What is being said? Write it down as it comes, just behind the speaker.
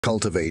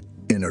Cultivate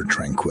inner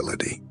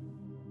tranquility.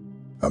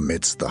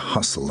 Amidst the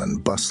hustle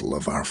and bustle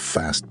of our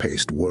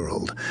fast-paced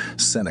world,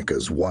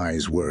 Seneca's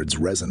wise words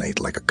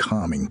resonate like a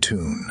calming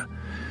tune.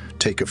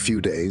 Take a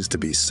few days to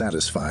be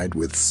satisfied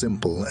with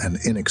simple and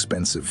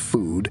inexpensive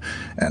food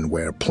and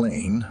wear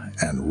plain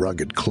and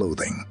rugged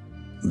clothing.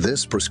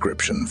 This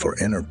prescription for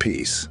inner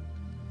peace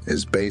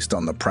is based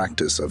on the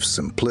practice of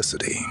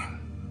simplicity,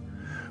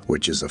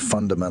 which is a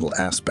fundamental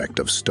aspect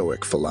of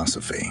Stoic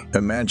philosophy.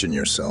 Imagine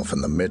yourself in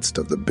the midst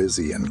of the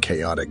busy and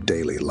chaotic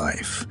daily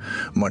life,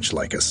 much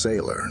like a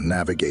sailor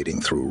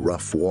navigating through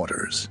rough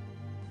waters.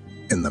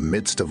 In the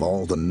midst of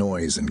all the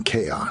noise and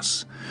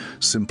chaos,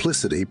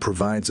 simplicity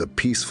provides a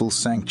peaceful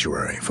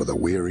sanctuary for the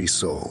weary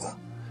soul.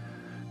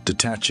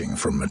 Detaching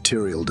from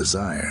material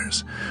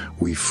desires,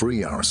 we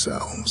free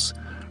ourselves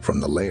from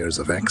the layers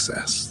of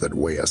excess that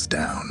weigh us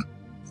down.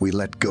 We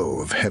let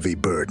go of heavy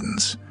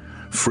burdens,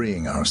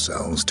 freeing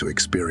ourselves to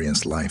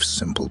experience life's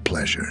simple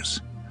pleasures.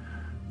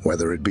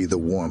 Whether it be the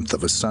warmth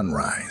of a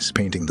sunrise,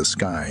 painting the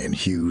sky in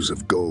hues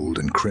of gold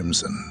and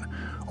crimson,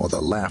 or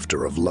the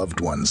laughter of loved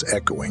ones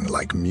echoing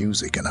like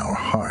music in our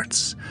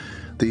hearts,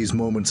 these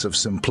moments of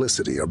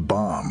simplicity are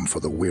balm for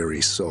the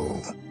weary soul.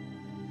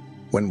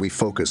 When we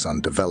focus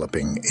on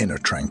developing inner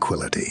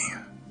tranquility,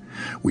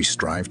 we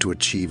strive to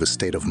achieve a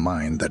state of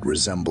mind that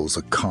resembles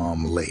a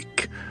calm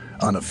lake,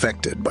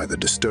 unaffected by the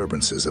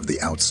disturbances of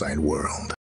the outside world.